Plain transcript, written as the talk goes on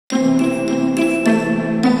Hello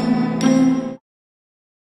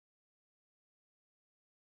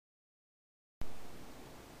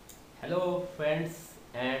friends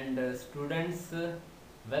and students,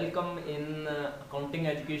 welcome in accounting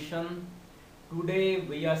education. Today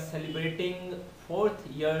we are celebrating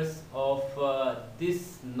 4th years of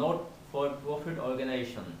this not-for-profit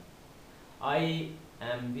organization. I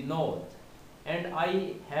am Vinod and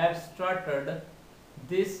I have started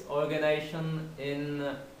this organization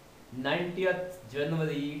in 90th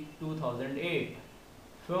January 2008.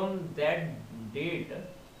 From that date,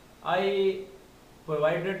 I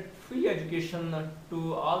provided free education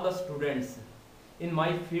to all the students in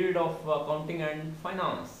my field of accounting and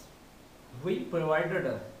finance. We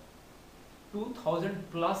provided 2000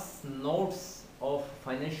 plus notes of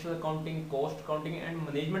financial accounting, cost accounting and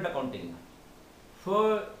management accounting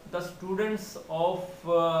for the students of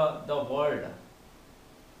the world.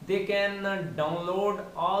 They can download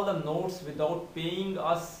all the notes without paying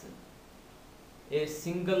us a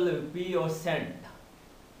single rupee or cent.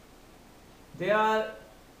 There are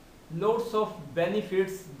lots of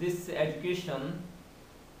benefits this education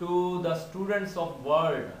to the students of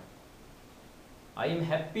world. I am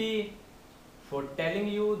happy for telling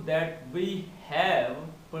you that we have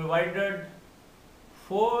provided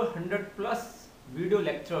 400 plus video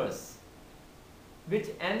lectures which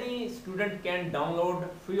any student can download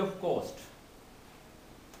free of cost.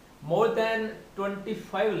 More than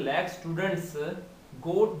 25 lakh students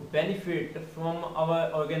got benefit from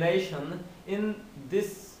our organization in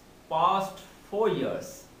this past 4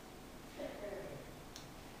 years.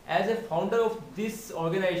 As a founder of this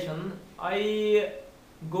organization, I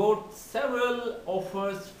got several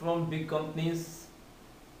offers from big companies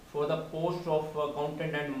for the post of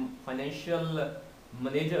accountant and financial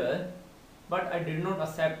manager, but I did not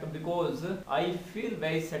accept because I feel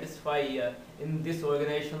very satisfied in this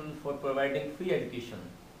organization for providing free education.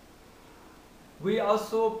 We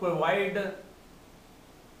also provide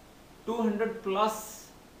 200 plus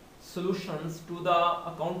solutions to the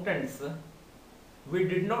accountants. We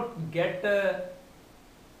did not get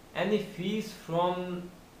any fees from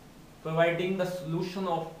providing the solution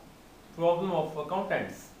of problem of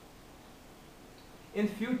accountants. In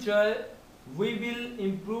future, we will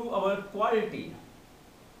improve our quality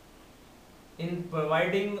in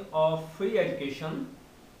providing of free education.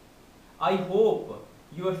 I hope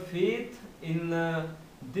your faith in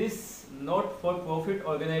this not-for-profit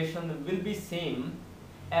organization will be same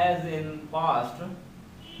as in past.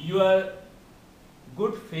 Your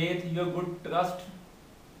good faith, your good trust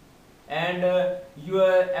and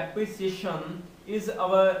your appreciation is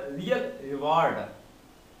our real reward.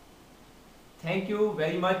 Thank you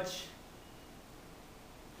very much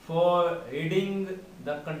for reading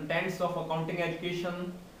the contents of accounting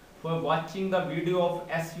education, for watching the video of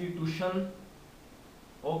SV tuition.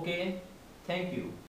 Okay, thank you.